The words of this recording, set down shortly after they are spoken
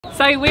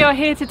So we are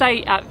here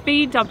today at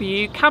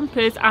VW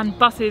Campers and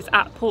Buses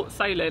at Port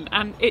Solent,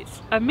 and it's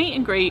a meet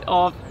and greet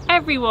of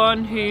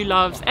everyone who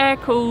loves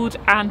air-cooled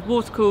and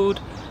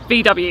water-cooled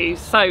VWs.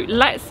 So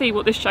let's see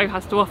what this show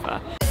has to offer.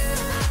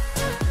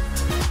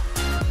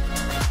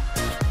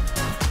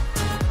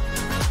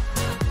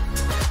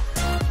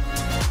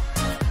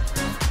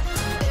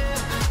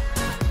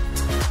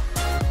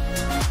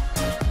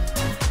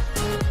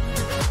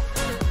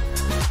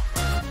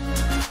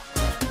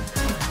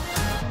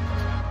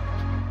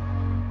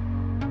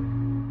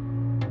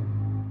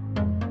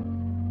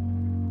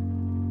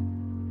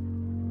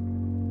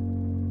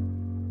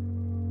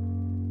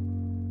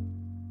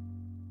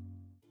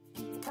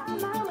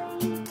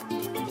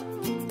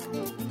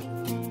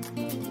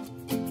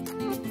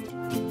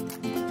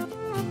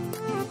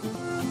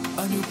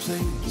 A new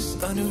place,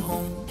 a new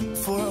home,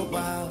 for a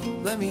while,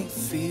 let me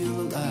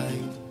feel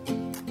alive.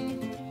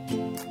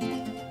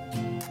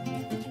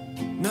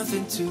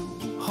 Nothing to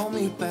hold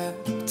me back,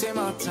 take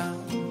my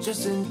time,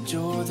 just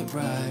enjoy the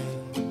ride.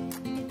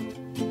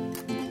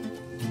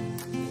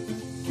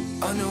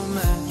 A new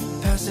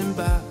man passing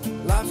by,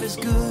 life is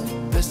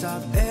good, best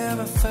I've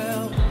ever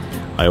felt.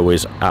 I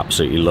always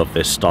absolutely love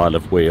this style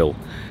of wheel.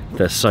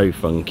 They're so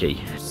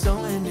funky.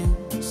 Somewhere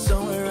new,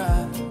 somewhere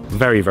right.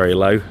 Very, very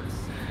low.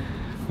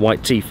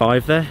 White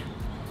T5 there.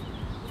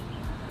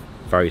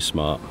 Very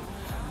smart.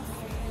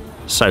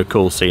 So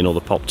cool seeing all the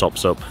pop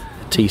tops up.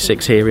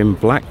 T6 here in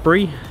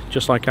Blackberry,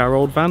 just like our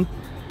old van.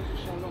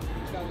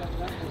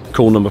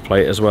 Cool number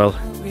plate as well.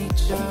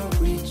 Reach out,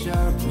 reach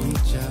out,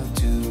 reach out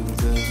to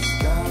the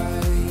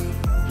sky.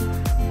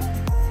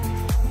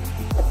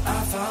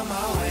 I found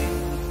my way,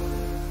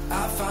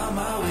 I found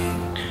my way.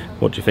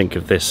 What do you think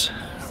of this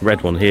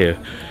red one here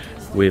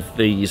with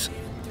these,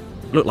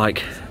 look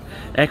like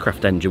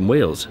aircraft engine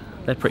wheels?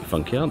 They're pretty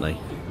funky, aren't they?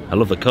 I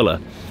love the colour.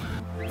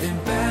 In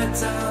bad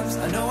times,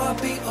 I know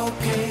I'll be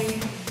okay,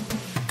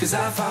 'cause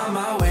I found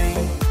my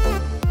way.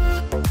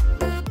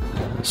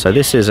 So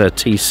this is a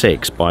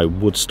T6 by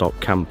Woodstock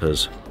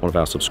Campers. One of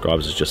our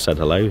subscribers has just said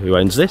hello, who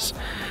owns this.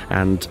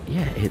 And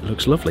yeah, it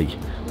looks lovely.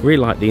 Really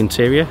like the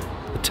interior.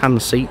 The tan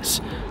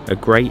seats are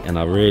great, and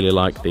I really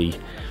like the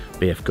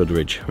BF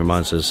Goodrich.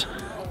 Reminds us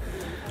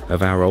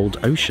of our old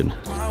Ocean.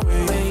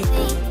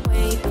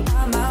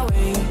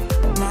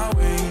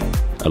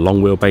 A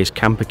long wheelbase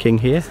Camper King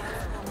here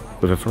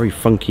with a very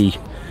funky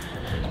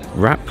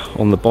wrap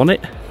on the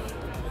bonnet.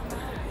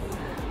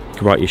 You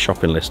can write your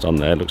shopping list on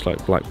there, looks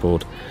like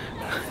blackboard.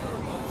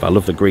 But I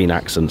love the green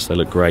accents, they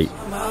look great.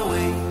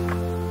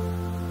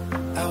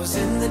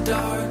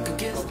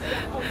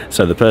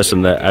 So the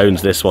person that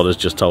owns this one has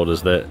just told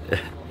us that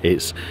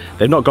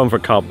they've not gone for a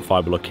carbon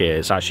fibre look here,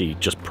 it's actually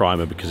just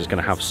primer because it's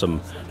going to have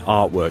some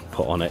artwork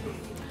put on it.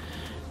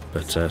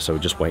 But so we're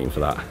just waiting for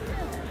that.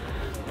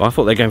 But I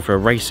thought they were going for a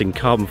racing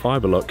carbon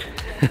fibre look.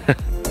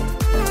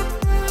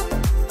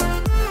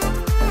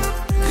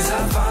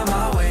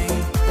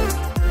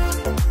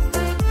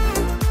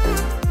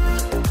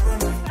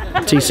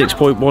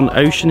 T6.1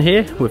 Ocean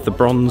here with the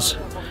bronze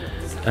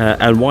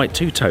and white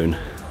two-tone.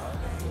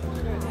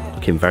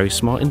 Looking very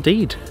smart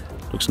indeed.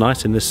 Looks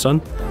nice in this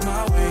sun.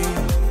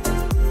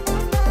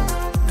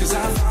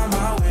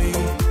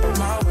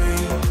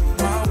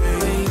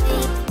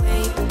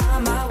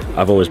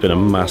 I've always been a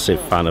massive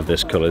fan of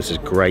this colour. This is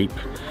grape.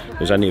 It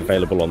was only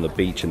available on the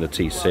beach in the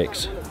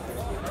T6.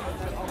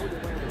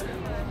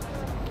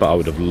 But I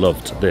would have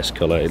loved this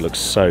colour. It looks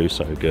so,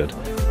 so good.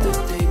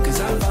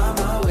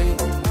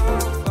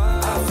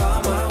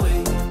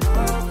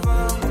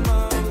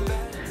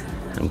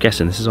 I'm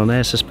guessing this is on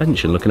air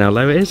suspension. Look at how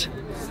low it is.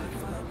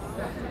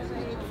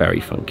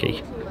 Very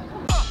funky.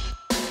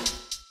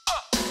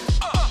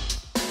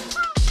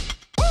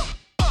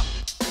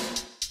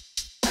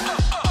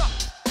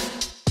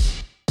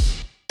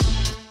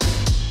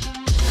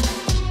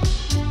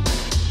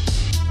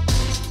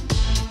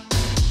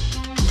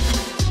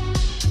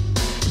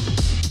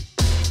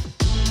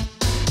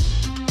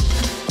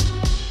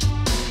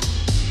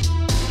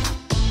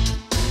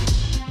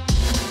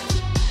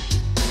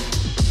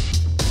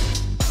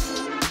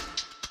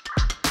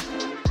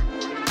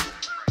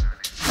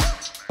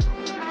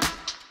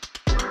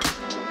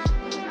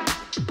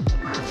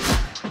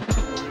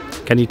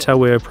 Can you tell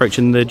we're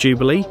approaching the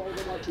Jubilee?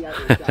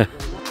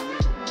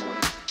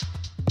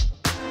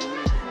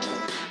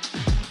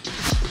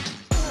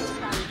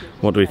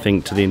 What do we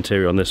think to the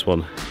interior on this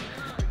one?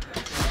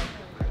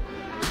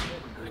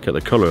 Look at the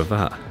colour of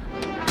that.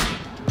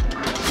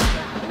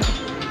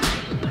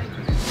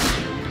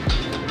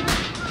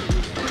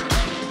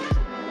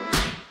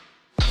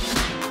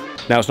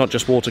 Now it's not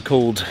just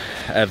water-cooled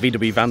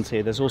VW vans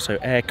here, there's also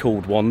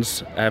air-cooled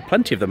ones,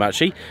 plenty of them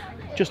actually,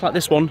 just like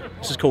this one.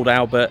 This is called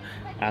Albert,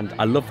 and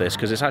I love this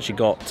because it's actually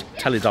got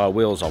teledial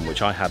wheels on,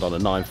 which I had on a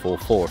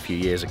 944 a few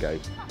years ago.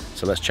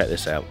 So let's check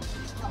this out.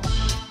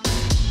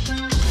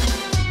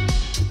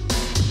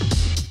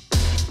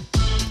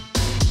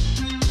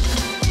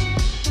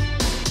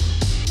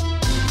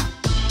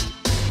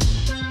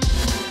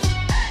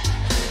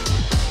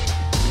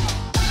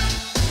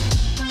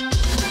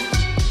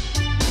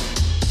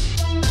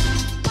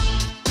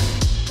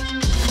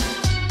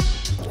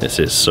 This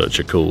is such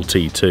a cool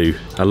T2.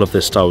 I love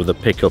this style with the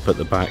pickup at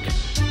the back.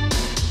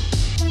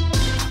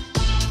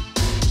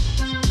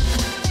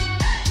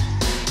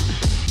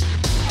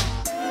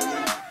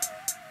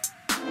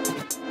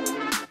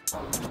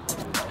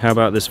 How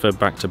about this for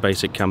back to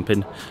basic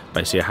camping?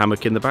 Basically a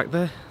hammock in the back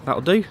there,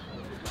 that'll do.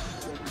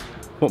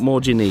 What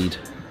more do you need?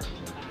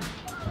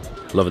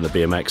 Loving the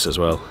BMX as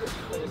well.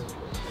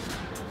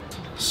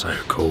 So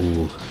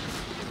cool.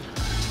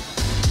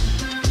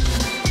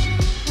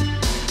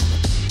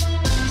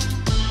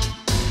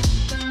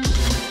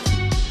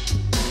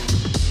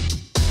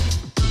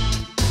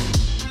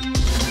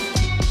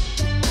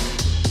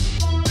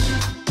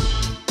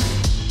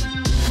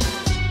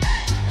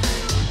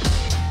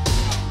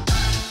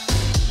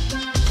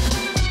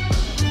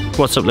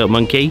 What's up, little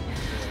monkey?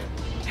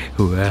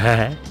 Look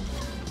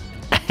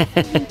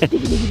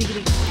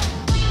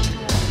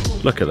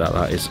at that,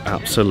 that is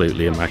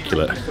absolutely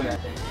immaculate.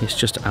 It's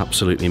just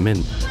absolutely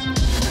mint.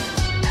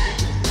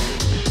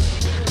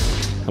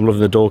 I'm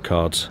loving the door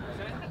cards.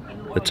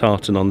 The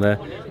tartan on there,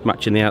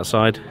 matching the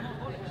outside.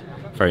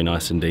 Very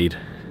nice indeed.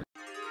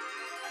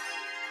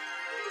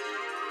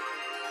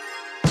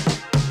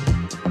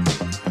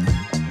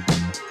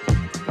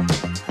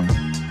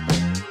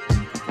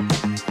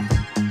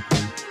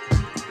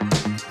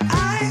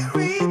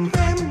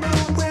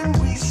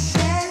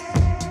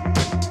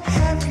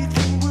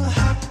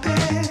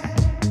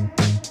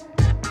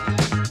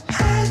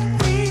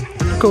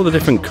 Look at all the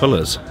different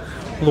colours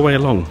all the way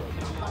along.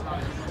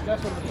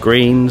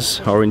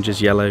 Greens,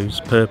 oranges, yellows,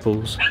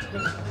 purples.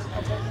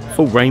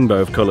 Full rainbow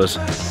of colours.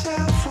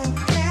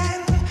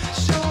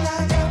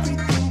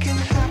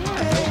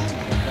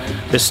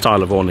 This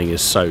style of awning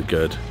is so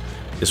good.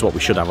 It's what we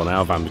should have on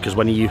our van, because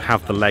when you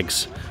have the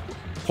legs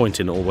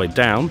pointing all the way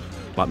down,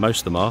 like most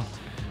of them are,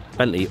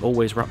 Bentley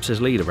always wraps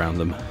his lead around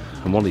them.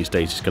 And one of these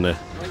days he's going to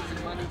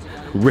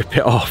rip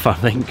it off, I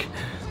think.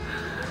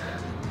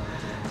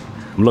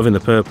 I'm loving the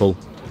purple.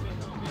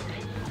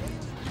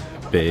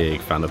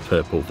 Big fan of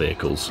purple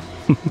vehicles.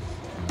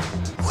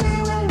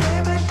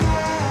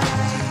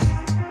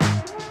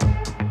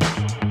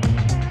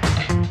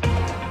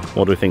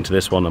 What do we think to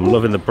this one? I'm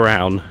loving the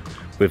brown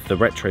with the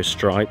retro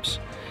stripes.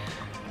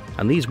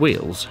 And these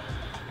wheels,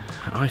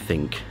 I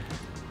think,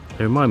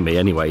 they remind me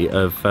anyway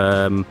of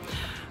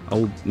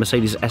old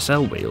Mercedes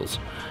SL wheels.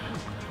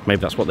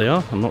 Maybe that's what they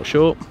are, I'm not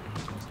sure.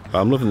 But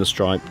I'm loving the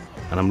stripe,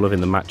 and I'm loving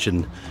the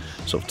matching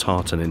sort of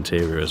tartan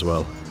interior as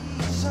well.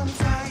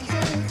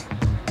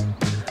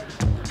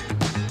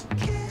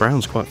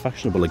 Brown's quite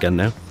fashionable again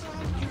now.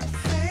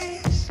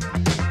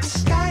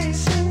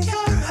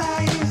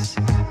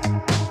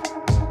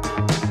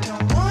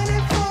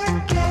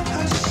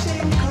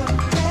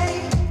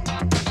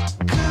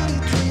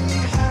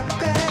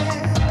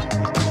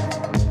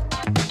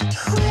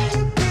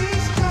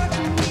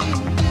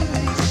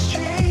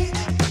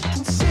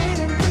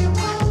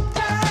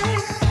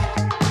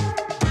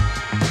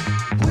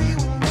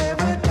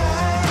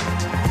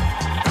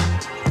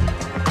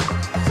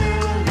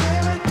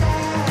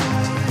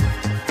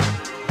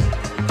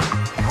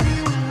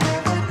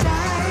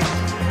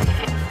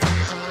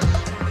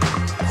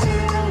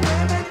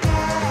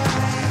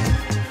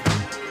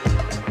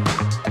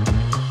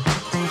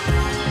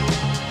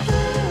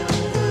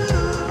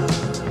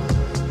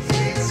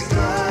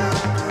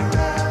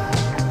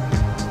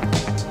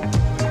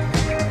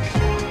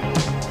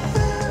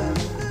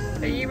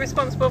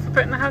 Responsible for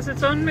putting the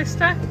hazards on,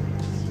 mister?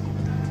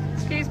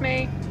 Excuse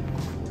me.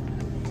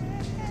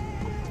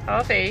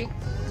 Harvey,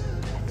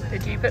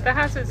 did you put the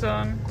hazards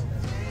on?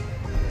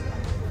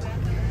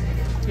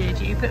 Did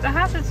you put the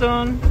hazards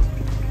on?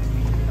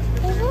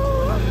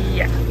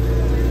 Yeah.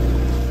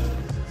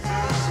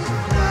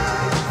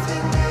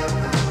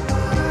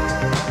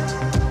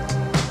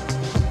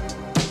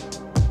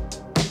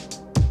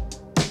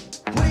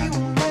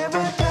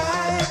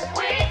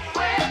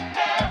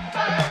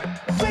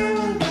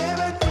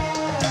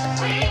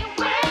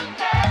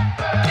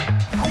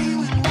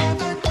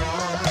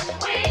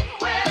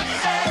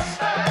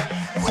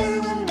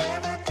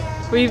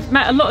 We've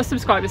met a lot of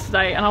subscribers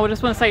today, and I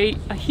just want to say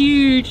a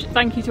huge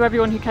thank you to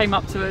everyone who came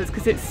up to us,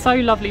 because it's so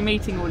lovely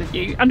meeting all of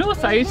you, and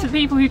also to the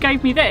people who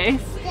gave me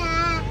this.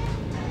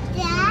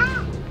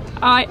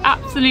 I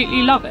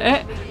absolutely love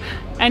it.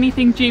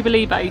 Anything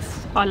Jubilee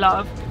based, I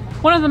love.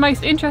 One of the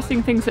most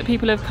interesting things that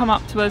people have come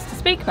up to us to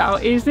speak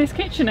about is this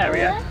kitchen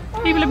area.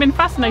 People have been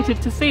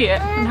fascinated to see it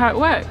and how it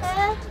works.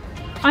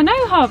 I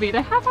know, Harvey,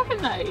 they have,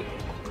 haven't they?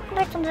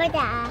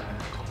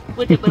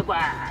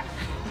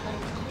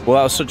 Well,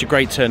 that was such a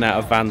great turnout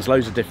of vans,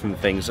 loads of different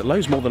things,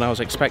 loads more than I was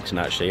expecting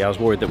actually. I was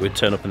worried that we'd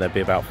turn up and there'd be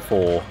about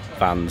 4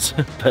 vans,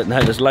 but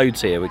no, there's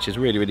loads here, which is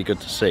really, really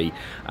good to see,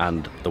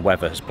 and the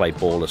weather has played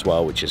ball as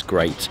well, which is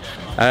great.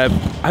 I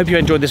hope you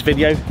enjoyed this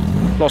video.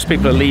 Lots of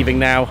people are leaving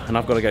now, and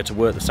I've got to go to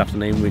work this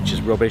afternoon, which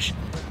is rubbish.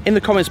 In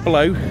the comments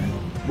below,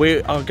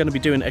 we are going to be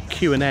doing a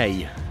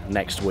Q&A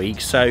next week,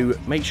 so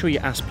make sure you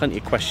ask plenty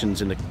of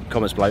questions in the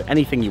comments below,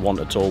 anything you want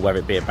at all, whether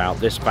it be about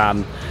this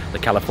van, the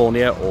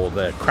California, or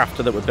the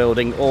crafter that we're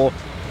building, or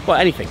well,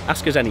 anything.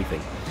 Ask us anything.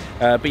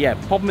 But yeah,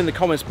 pop them in the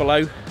comments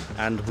below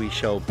and we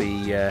shall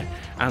be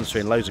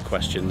answering loads of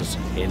questions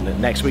in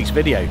next week's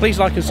video. Please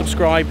like and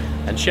subscribe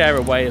and share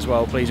away as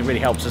well, please. It really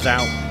helps us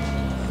out.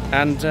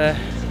 And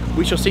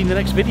we shall see you in the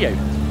next video.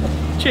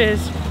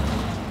 Cheers.